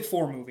Fantastic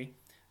Four movie.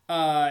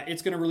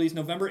 It's going to release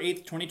November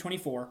 8th,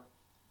 2024.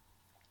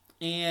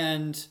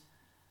 And,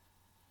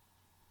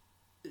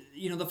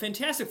 the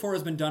Fantastic Four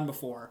has been done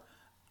before.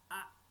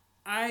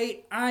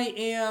 I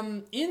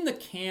am in the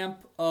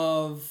camp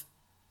of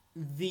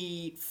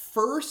the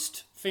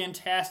first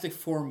Fantastic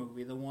Four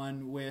movie, the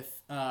one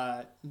with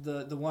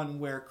the one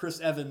where Chris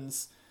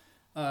Evans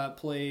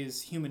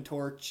plays Human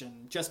Torch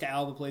and Jessica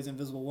Alba plays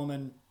Invisible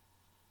Woman.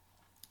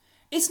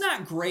 It's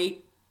not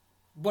great,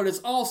 but it's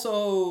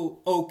also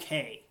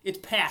okay. It's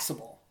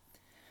passable.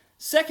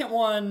 Second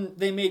one,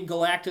 they made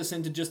Galactus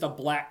into just a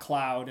black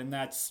cloud, and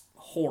that's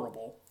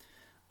horrible.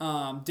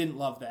 Didn't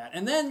love that.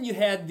 And then you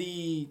had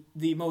the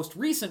most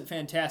recent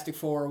Fantastic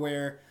Four,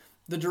 where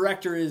the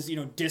director is,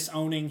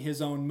 disowning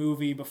his own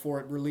movie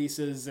before it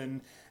releases, and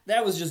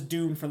that was just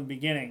doomed from the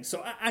beginning.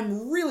 So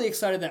I'm really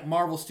excited that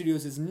Marvel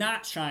Studios is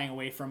not shying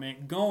away from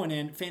it, going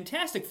in.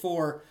 Fantastic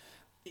Four,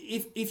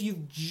 if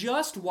you've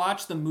just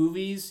watched the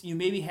movies, you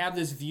maybe have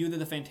this view that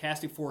the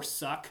Fantastic Four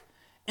suck,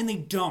 and they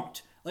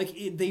don't.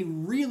 They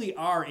really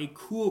are a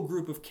cool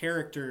group of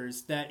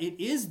characters, that it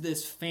is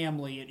this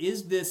family, it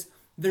is this,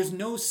 there's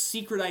no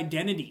secret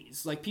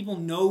identities. People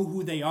know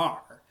who they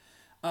are.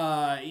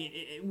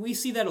 We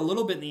see that a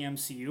little bit in the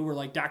MCU,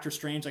 where Doctor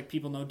Strange,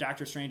 people know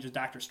Doctor Strange is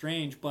Doctor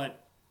Strange,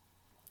 but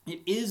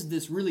it is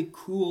this really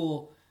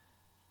cool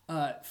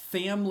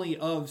family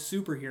of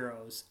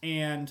superheroes,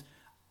 and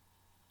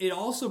it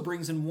also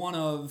brings in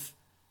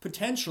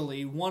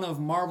potentially one of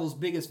Marvel's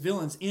biggest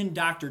villains in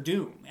Doctor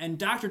Doom. And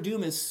Doctor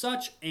Doom is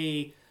such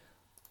a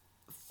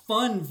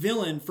fun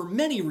villain for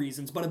many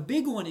reasons, but a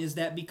big one is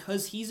that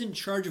because he's in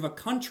charge of a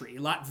country,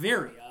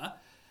 Latveria,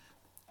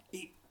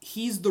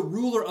 he's the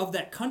ruler of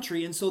that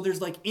country, and so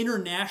there's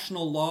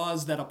international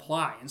laws that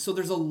apply. And so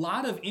there's a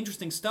lot of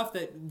interesting stuff,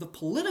 the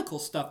political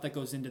stuff that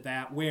goes into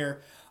that,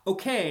 where,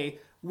 okay,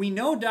 we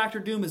know Doctor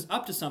Doom is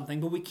up to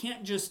something, but we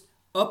can't just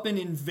up and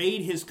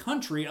invade his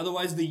country,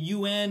 otherwise the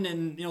UN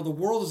and the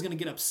world is going to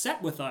get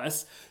upset with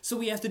us. So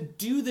we have to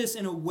do this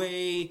in a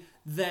way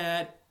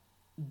that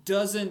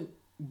doesn't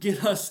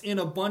get us in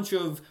a bunch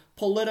of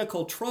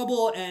political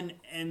trouble,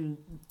 and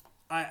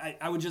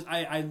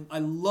I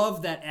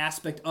love that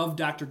aspect of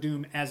Doctor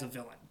Doom as a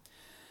villain.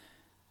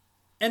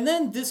 And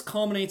then this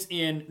culminates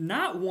in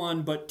not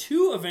one, but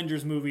two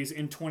Avengers movies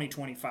in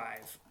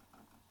 2025.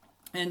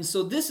 And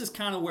so this is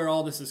kind of where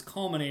all this is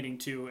culminating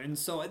to. And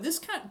so this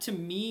to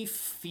me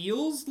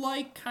feels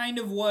like kind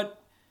of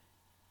what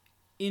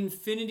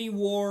Infinity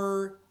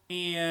War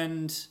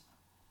and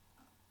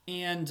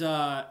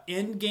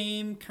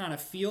Endgame kind of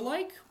feel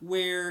like,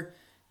 where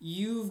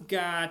you've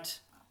got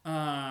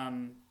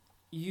hang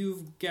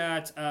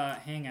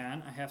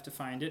on, I have to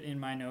find it in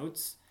my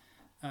notes.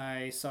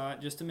 I saw it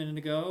just a minute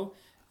ago.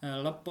 My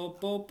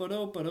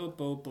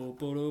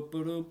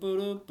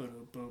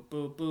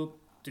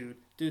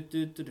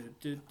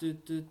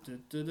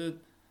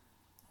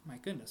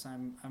goodness,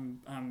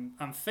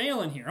 I'm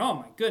failing here. Oh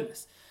my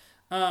goodness.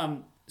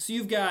 So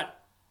you've got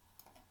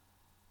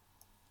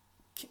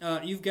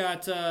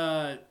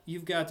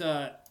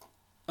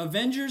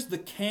Avengers: The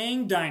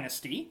Kang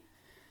Dynasty.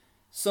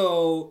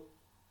 So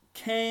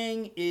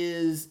Kang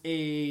is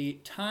a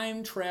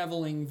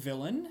time-traveling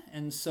villain,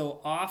 and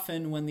so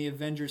often when the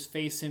Avengers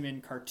face him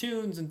in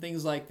cartoons and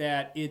things like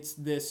that, it's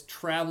this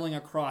traveling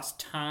across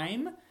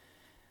time.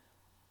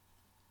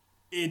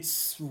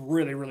 It's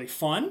really, really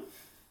fun.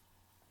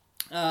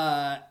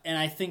 And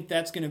I think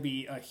that's going to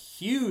be a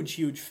huge,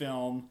 huge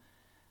film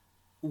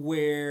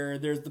where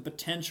there's the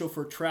potential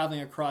for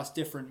traveling across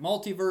different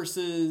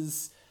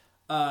multiverses,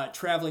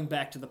 traveling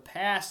back to the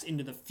past,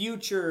 into the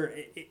future.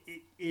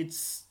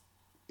 It's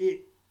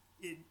going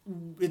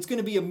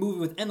to be a movie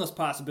with endless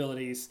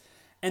possibilities.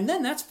 And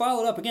then that's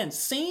followed up again,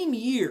 same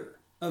year,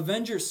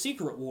 Avengers: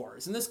 Secret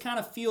Wars. And this kind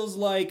of feels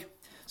like...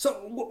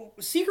 So,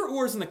 Secret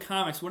Wars in the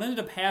comics, what ended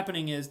up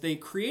happening is they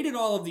created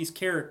all of these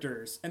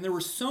characters, and there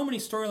were so many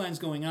storylines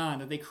going on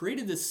that they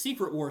created this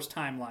Secret Wars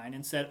timeline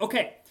and said,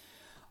 okay,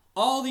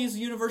 all these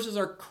universes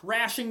are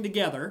crashing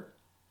together,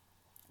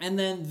 and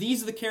then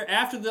these are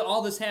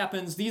all this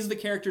happens, these are the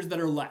characters that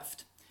are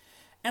left.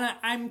 And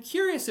I'm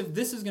curious if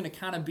this is going to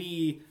kind of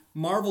be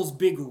Marvel's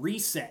big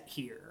reset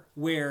here,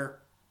 where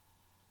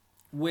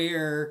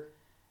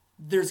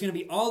there's going to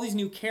be all these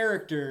new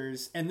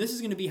characters, and this is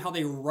going to be how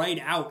they write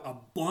out a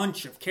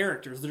bunch of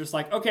characters. They're just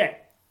like, okay,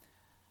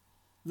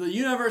 the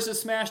universe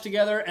is smashed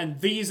together, and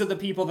these are the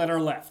people that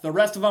are left. The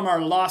rest of them are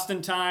lost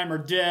in time or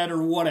dead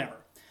or whatever.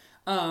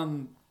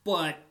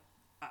 But,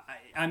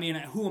 I mean,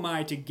 who am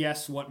I to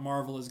guess what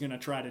Marvel is going to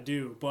try to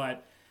do?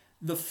 But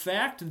the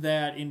fact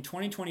that in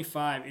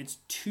 2025, it's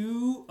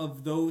two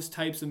of those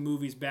types of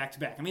movies back to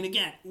back. I mean,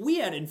 again, we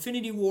had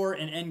Infinity War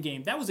and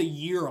Endgame. That was a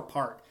year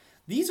apart.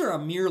 These are a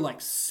mere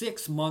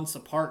 6 months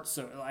apart.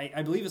 So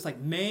I believe it's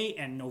May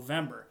and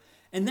November.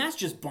 And that's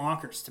just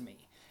bonkers to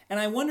me. And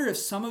I wonder if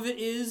some of it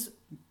is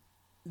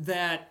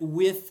that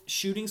with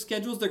shooting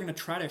schedules, they're going to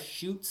try to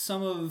shoot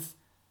some of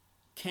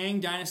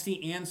Kang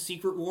Dynasty and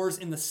Secret Wars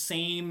in the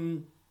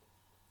same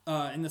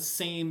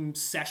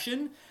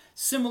session,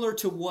 similar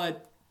to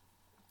what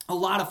a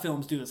lot of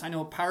films do this. I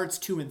know Pirates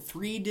 2 and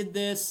 3 did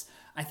this.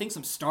 I think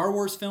some Star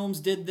Wars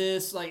films did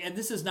this. And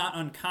this is not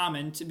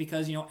uncommon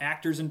because,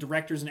 actors and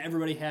directors and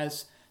everybody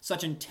has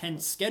such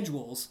intense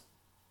schedules.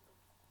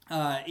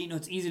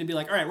 It's easy to be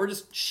like, all right, we're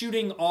just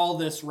shooting all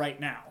this right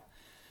now.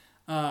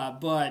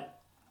 But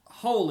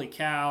holy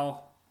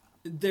cow,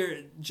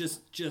 there's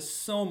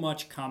just so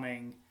much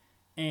coming,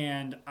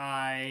 and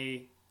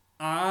I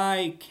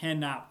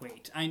cannot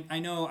wait. I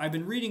know I've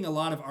been reading a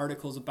lot of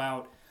articles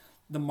about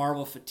the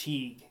Marvel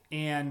fatigue,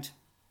 and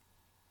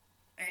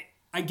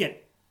I get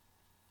it.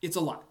 It's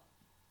a lot.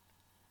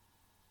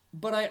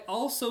 But I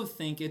also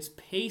think it's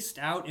paced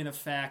out in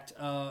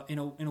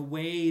a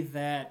way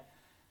that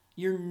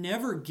you're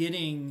never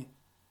getting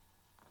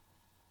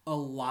a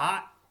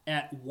lot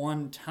at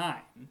one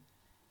time.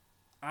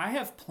 I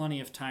have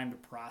plenty of time to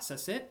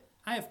process it.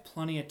 I have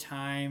plenty of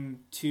time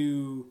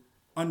to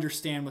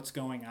understand what's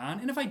going on.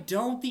 And if I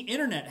don't, the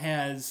internet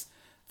has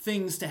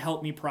things to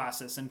help me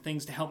process and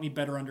things to help me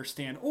better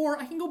understand. Or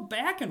I can go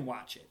back and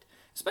watch it.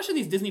 Especially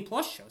these Disney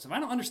Plus shows. If I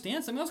don't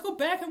understand something, let's go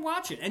back and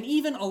watch it. And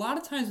even a lot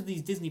of times with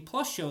these Disney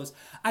Plus shows,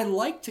 I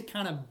like to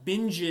kind of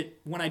binge it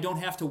when I don't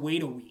have to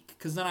wait a week,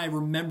 because then I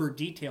remember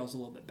details a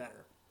little bit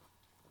better.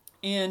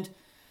 And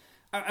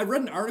I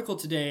read an article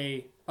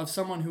today of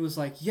someone who was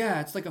like,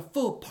 yeah, it's like a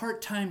full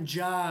part-time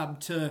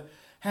job to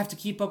have to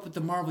keep up with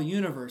the Marvel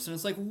Universe. And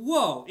it's like,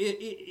 whoa,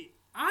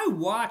 I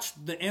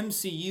watched the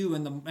MCU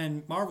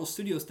and Marvel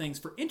Studios things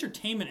for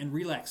entertainment and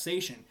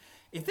relaxation.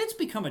 If it's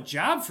become a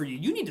job for you,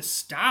 you need to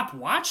stop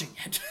watching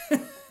it.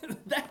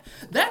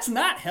 That's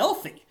not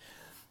healthy.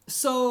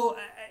 So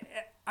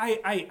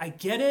I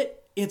get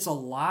it. It's a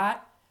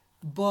lot,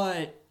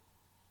 but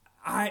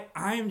I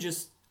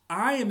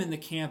am in the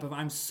camp of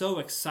I'm so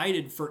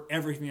excited for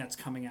everything that's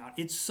coming out.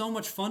 It's so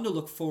much fun to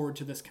look forward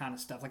to this kind of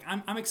stuff.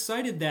 I'm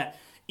excited that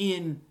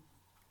in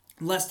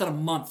less than a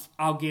month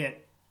I'll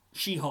get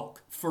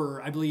She-Hulk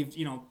for, I believe,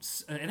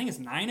 I think it's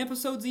 9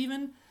 episodes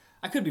even.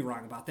 I could be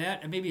wrong about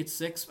that, and maybe it's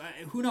 6.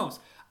 Who knows?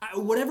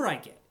 Whatever I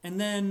get.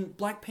 And then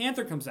Black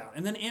Panther comes out,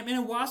 and then Ant-Man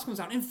and Wasp comes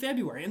out in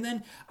February, and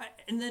then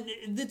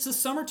it's the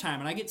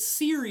summertime, and I get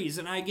series,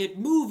 and I get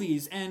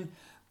movies, and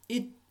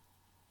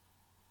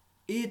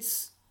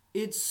it's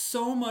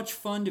so much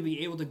fun to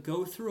be able to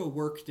go through a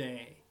work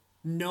day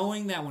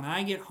knowing that when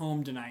I get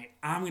home tonight,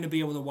 I'm going to be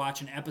able to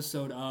watch an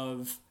episode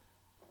of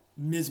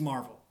Ms.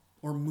 Marvel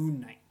or Moon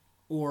Knight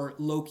or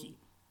Loki.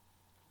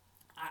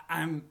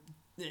 I'm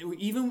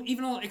even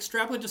I'll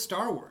extrapolate to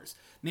Star Wars,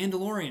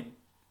 Mandalorian,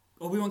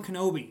 Obi-Wan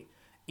Kenobi,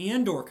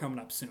 Andor coming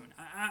up soon.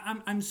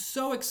 I'm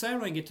so excited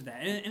when I get to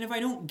that. And if I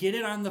don't get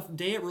it on the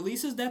day it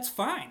releases, that's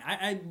fine.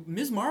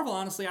 Ms. Marvel,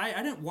 honestly,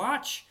 I didn't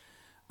watch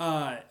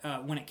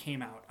when it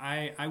came out.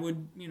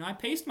 I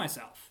paced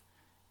myself.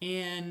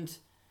 And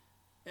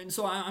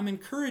so I'm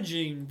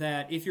encouraging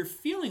that if you're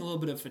feeling a little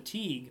bit of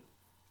fatigue,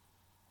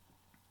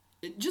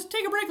 just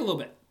take a break a little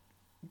bit.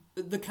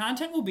 The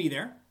content will be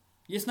there.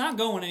 It's not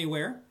going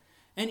anywhere.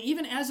 And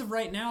even as of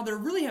right now, there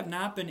really have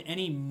not been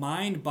any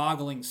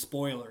mind-boggling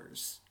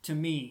spoilers to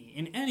me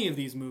in any of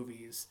these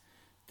movies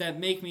that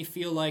make me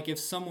feel like if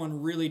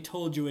someone really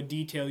told you a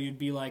detail, you'd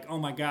be like, oh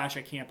my gosh,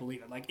 I can't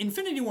believe it. Like,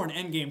 Infinity War and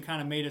Endgame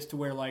kind of made us to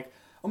where, like,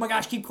 oh my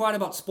gosh, keep quiet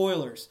about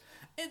spoilers.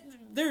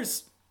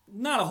 There's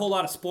not a whole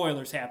lot of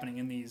spoilers happening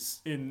in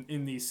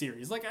these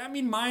series. Like, I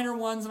mean, minor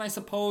ones, and I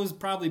suppose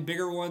probably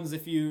bigger ones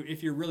if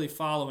you're really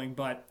following,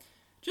 but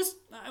just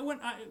when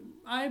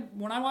I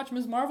watch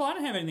Ms. Marvel, I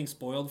didn't have anything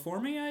spoiled for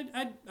me.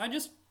 I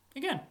just,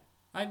 again,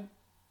 I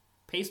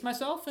paced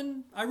myself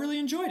and I really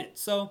enjoyed it.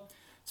 So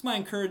it's my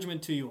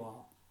encouragement to you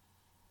all.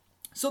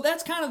 So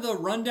that's kind of the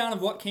rundown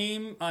of what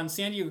came on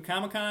San Diego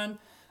Comic-Con.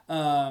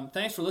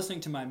 Thanks for listening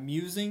to my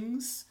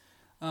musings.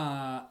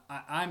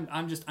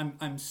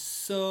 I'm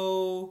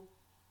so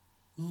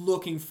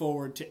looking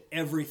forward to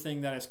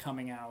everything that is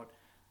coming out.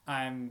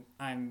 I'm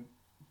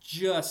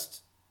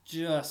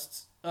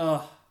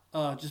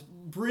just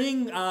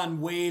bring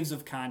on waves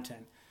of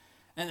content.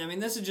 And I mean,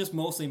 this is just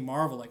mostly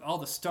Marvel, like all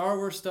the Star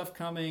Wars stuff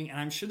coming, and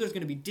I'm sure there's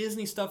going to be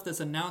Disney stuff that's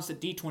announced at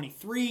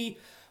D23.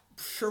 I'm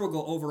sure we'll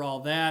go over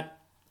all that.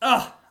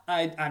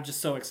 I'm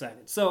just so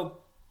excited. So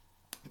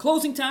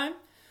Closing time.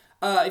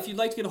 If you'd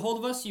like to get a hold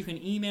of us, you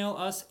can email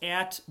us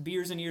at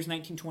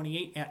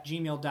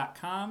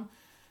beersandyears1928@gmail.com.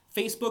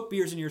 Facebook,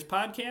 Beers and Ears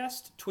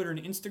Podcast. Twitter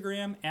and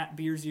Instagram at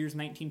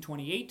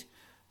beersears1928.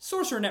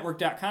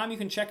 SorcererNetwork.com. You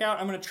can check out.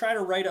 I'm going to try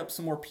to write up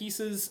some more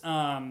pieces.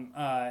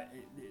 I've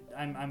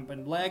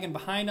been lagging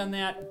behind on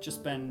that.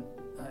 Just been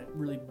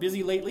really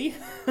busy lately.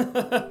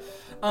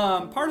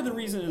 Part of the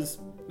reason is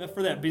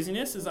for that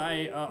busyness is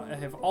I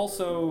have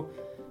also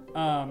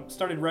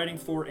started writing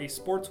for a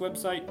sports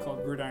website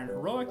called Gridiron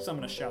Heroics. I'm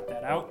going to shout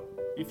that out.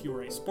 If you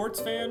are a sports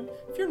fan,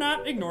 if you're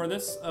not, ignore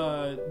this.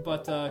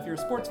 But if you're a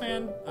sports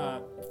fan,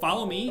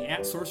 follow me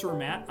at Sorcerer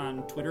Matt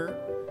on Twitter,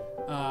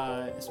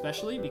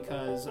 especially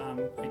because I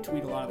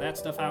tweet a lot of that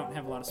stuff out and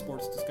have a lot of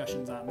sports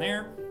discussions on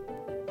there.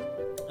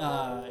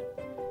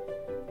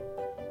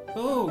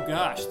 Oh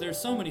gosh, there's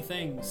so many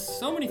things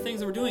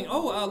that we're doing.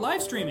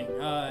 Live streaming.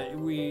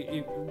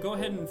 We go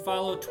ahead and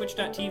follow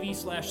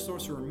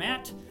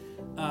twitch.tv/sorcerermatt.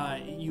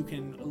 You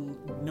can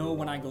know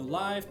when I go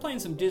live, playing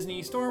some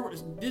Disney,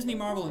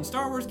 Marvel, and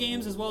Star Wars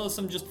games, as well as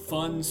some just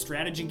fun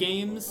strategy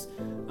games.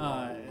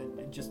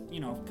 Just,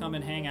 come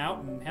and hang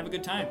out and have a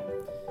good time.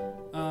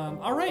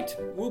 All right,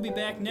 we'll be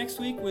back next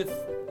week with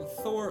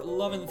Thor: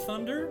 Love and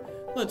Thunder.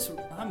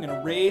 I'm going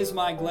to raise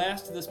my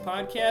glass to this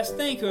podcast.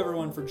 Thank you,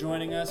 everyone, for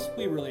joining us.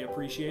 We really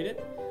appreciate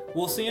it.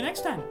 We'll see you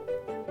next time.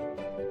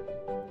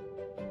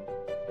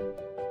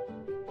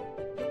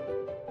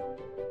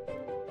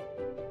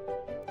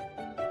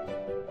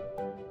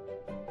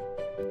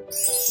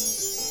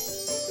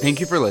 Thank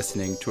you for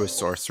listening to a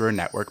Sorcerer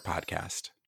Network podcast.